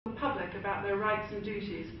public about their rights and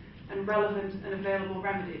duties and relevant and available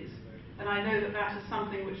remedies. And I know that that is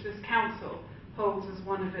something which this Council holds as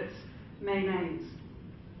one of its main aims.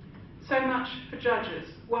 So much for judges.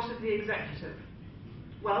 What of the executive?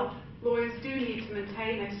 Well, lawyers do need to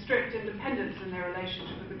maintain a strict independence in their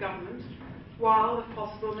relationship with the government, while, if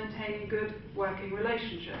possible, maintaining good working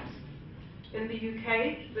relationships. In the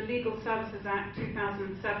UK, the Legal Services Act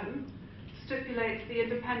 2007 stipulates the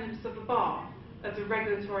independence of the bar as a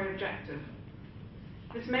regulatory objective.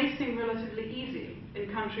 This may seem relatively easy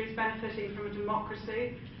in countries benefiting from a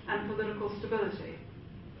democracy and political stability,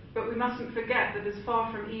 but we mustn't forget that it's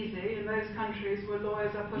far from easy in those countries where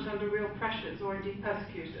lawyers are put under real pressures or indeed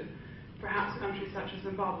persecuted, perhaps countries such as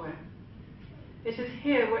Zimbabwe. It is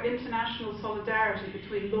here where international solidarity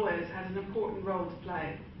between lawyers has an important role to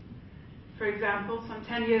play. For example, some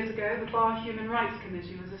 10 years ago, the Bar Human Rights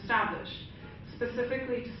Committee was established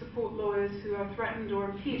specifically to support lawyers who are threatened or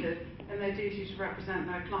impeded in their duty to represent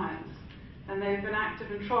their clients. And they've been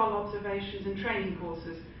active in trial observations and training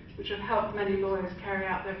courses, which have helped many lawyers carry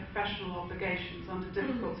out their professional obligations under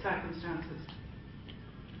difficult circumstances.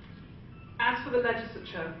 As for the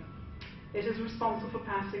legislature, it is responsible for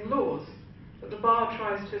passing laws, but the Bar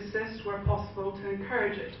tries to assist where possible to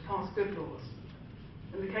encourage it to pass good laws.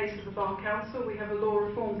 In the case of the Bar Council, we have a Law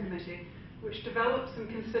Reform Committee, which develops and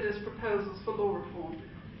considers proposals for law reform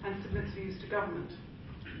and submits views to government.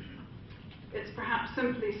 It's perhaps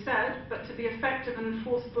simply said, but to be effective and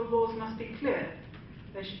enforceable, laws must be clear.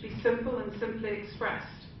 They should be simple and simply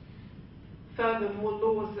expressed. Furthermore,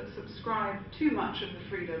 laws that subscribe too much of the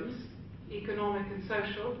freedoms, economic and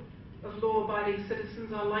social, of law-abiding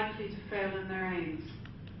citizens are likely to fail in their aims.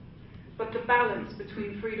 But the balance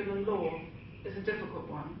between freedom and law is a difficult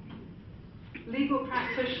one. Legal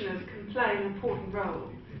practitioners can play an important role,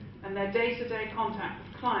 and their day-to-day contact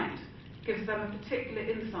with clients gives them a particular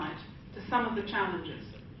insight to some of the challenges,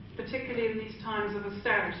 particularly in these times of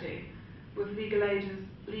austerity, with legal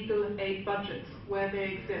aid budgets, where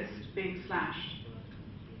they exist, being slashed.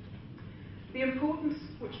 The importance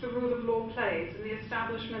which the rule of law plays in the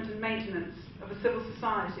establishment and maintenance of a civil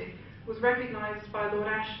society was recognised by Lord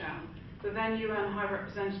Ashdown, the then UN High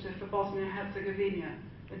Representative for Bosnia and Herzegovina,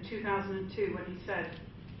 in 2002, when he said,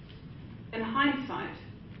 "In hindsight,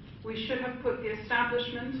 we should have put the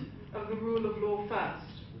establishment of the rule of law first,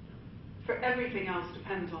 for everything else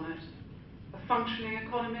depends on it: a functioning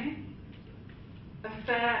economy, a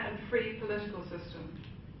fair and free political system,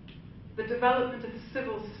 the development of a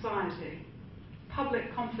civil society,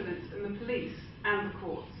 public confidence in the police and the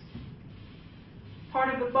courts."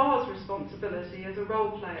 Part of the Bar's responsibility as a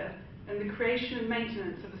role player in the creation and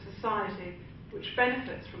maintenance of a society which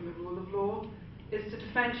benefits from the rule of law is to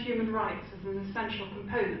defend human rights as an essential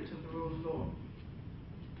component of the rule of law.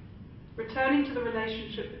 Returning to the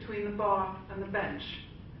relationship between the Bar and the bench,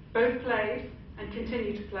 both played and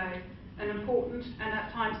continue to play an important and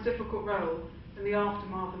at times difficult role in the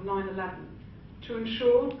aftermath of 9/11 to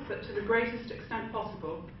ensure that to the greatest extent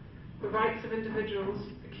possible, the rights of individuals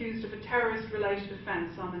accused of a terrorist-related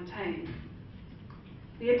offence are maintained.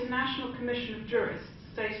 The International Commission of Jurists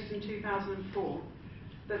stated in 2004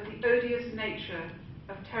 that the odious nature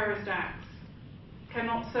of terrorist acts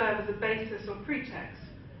cannot serve as a basis or pretext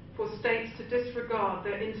for states to disregard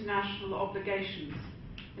their international obligations,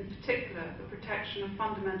 in particular the protection of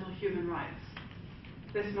fundamental human rights.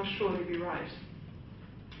 This must surely be right.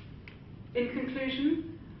 In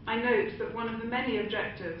conclusion, I note that one of the many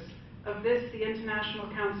objectives of this, the International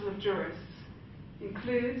Council of Jurists,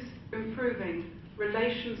 includes improving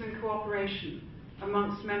relations and cooperation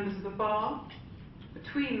amongst members of the Bar,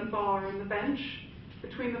 between the Bar and the bench,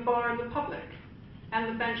 between the Bar and the public, and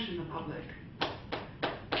the bench and the public.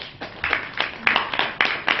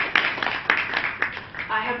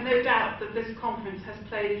 I have no doubt that this conference has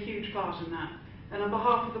played a huge part in that, and on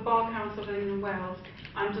behalf of the Bar Council of England and Wales,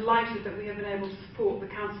 I'm delighted that we have been able to support the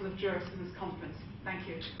Council of Jurists in this conference. Thank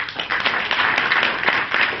you.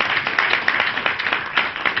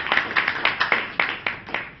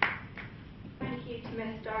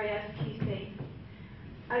 Ms. Dorias QC.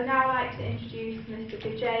 I'd now like to introduce Mr.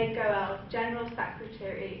 Vijay Goel, General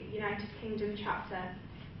Secretary, United Kingdom Chapter,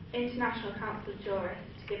 International Council of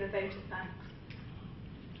Jurists, to give a vote of thanks.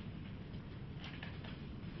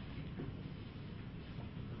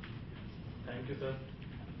 Thank you, sir.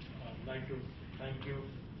 I'd like to thank you,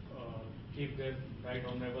 Chief Guest, Right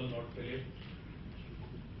Honorable Lord Phillips,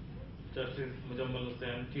 Justice Mujammal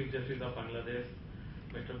Hussain, Chief Justice of Bangladesh,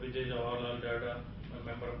 Mr. Vijay Jawaharlal Dada,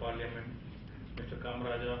 Member of Parliament, Mr.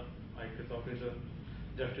 Kamraja, IPS Officer,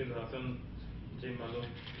 Justice Hassan J. Malo,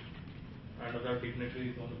 and other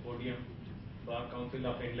dignitaries on the podium. Bar Council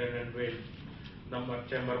of England and Wales,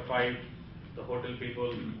 Chamber 5, the hotel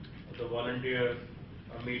people, the volunteers,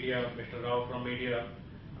 media, Mr. Rao from media,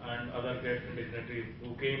 and other guest dignitaries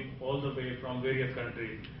who came all the way from various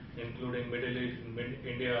countries, including Middle East,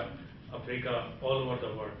 India, Africa, all over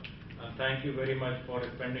the world. Thank you very much for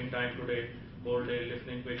spending time today, whole day,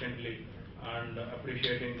 listening patiently and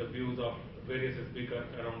appreciating the views of various speakers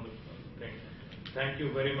around the thing. Thank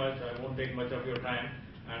you very much. I won't take much of your time,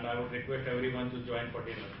 and I would request everyone to join for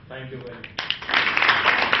dinner. Thank you very much.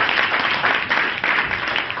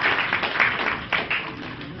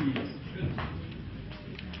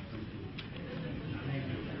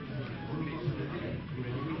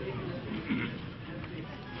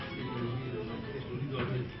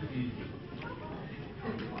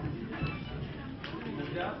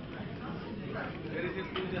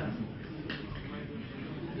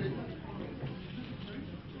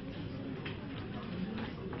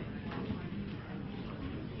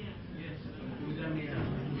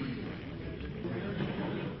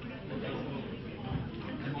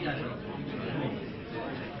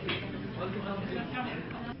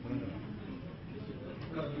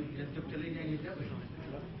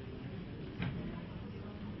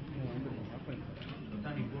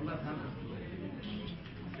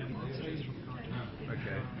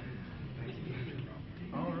 Okay.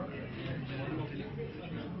 All right.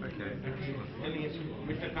 Okay.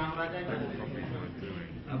 Mr. Kamraja.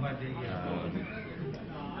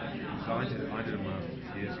 So I did a master's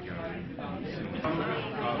years ago in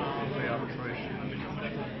arbitration.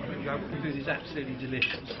 The food is absolutely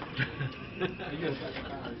delicious.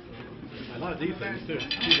 I like these things too.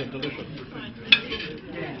 These are delicious.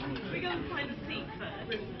 Can we go and find a seat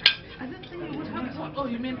first? I don't think we would have it. Oh,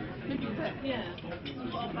 you mean maybe there? Yeah.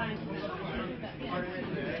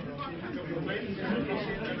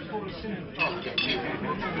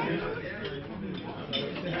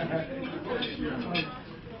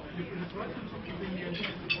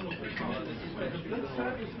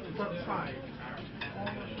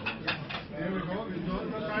 There we go.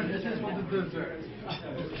 This is for the dessert.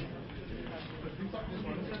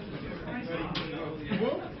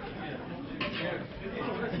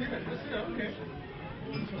 Okay.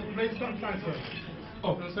 Let's start side first.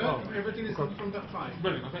 Oh, sir, everything is from that side.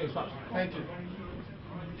 Brilliant. I think it's fine. Thank you.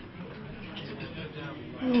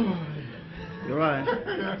 You're right.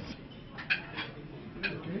 Yes.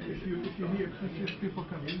 Okay, if you hear people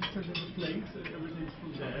come in, send them the plates and everything's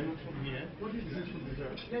from there. Yeah. What is this for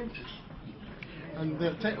dessert? And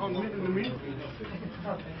they'll take on in a minute.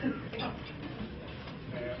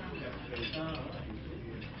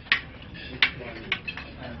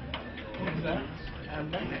 What is that?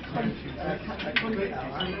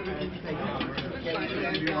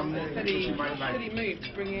 Steady move to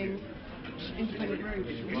bring in independent room.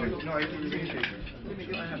 No, it's really cheap.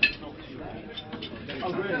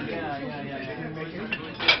 Oh, really?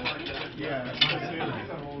 Yeah,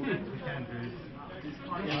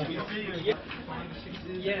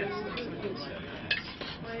 Yes.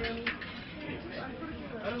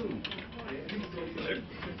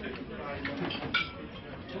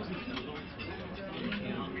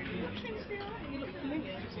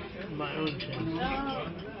 My own change. No.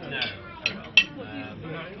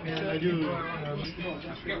 I do. I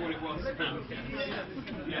forget what it was.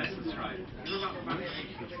 Yes, that's right.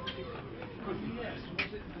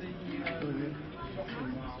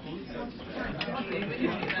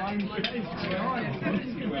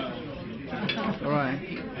 All right.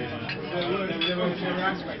 There were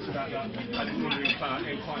aspects about that. I didn't want to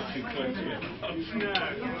incline too close to it.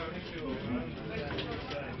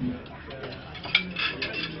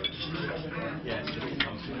 Yes, it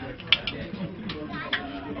comes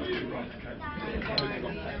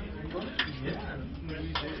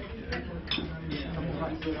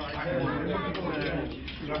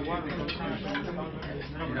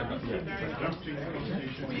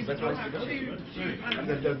And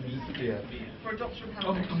then does disappear. For adoption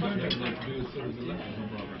of I'm going to do a series of lectures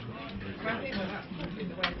on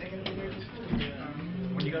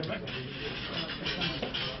When you go back?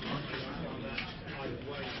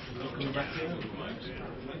 Coming back here?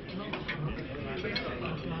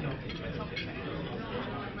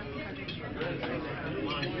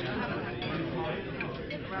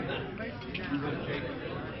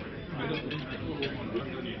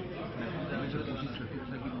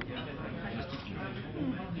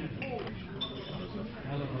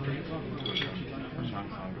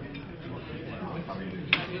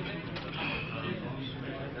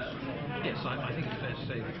 Yes. So I think it's fair to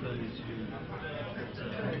say that those who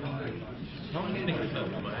think it's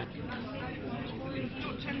over my head. We've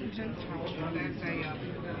got 10% through.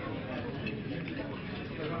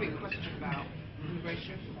 There's a big question about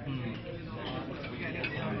immigration.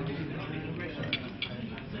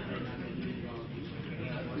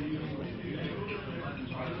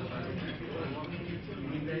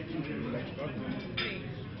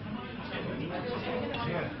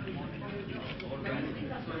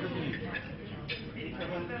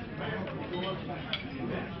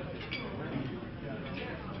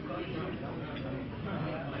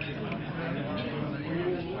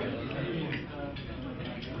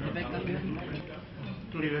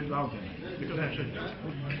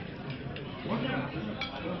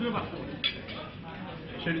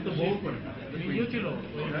 সেটি তো বহু করে ইয়ে ছিল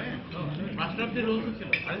master of the Rolle's ছিল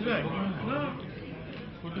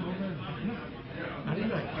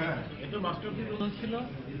এটা master of the Rolle's ছিল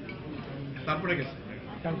তারপরে গেছে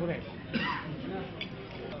তারপরে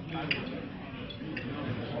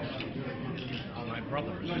My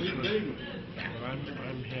brother is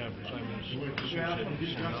I'm here because I'm associate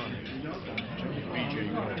BJ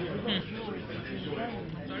Gold.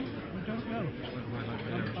 I don't know.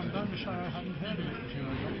 I'm going to say I haven't heard of it until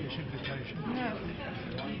I got this invitation. No.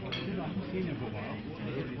 I haven't seen him for a while.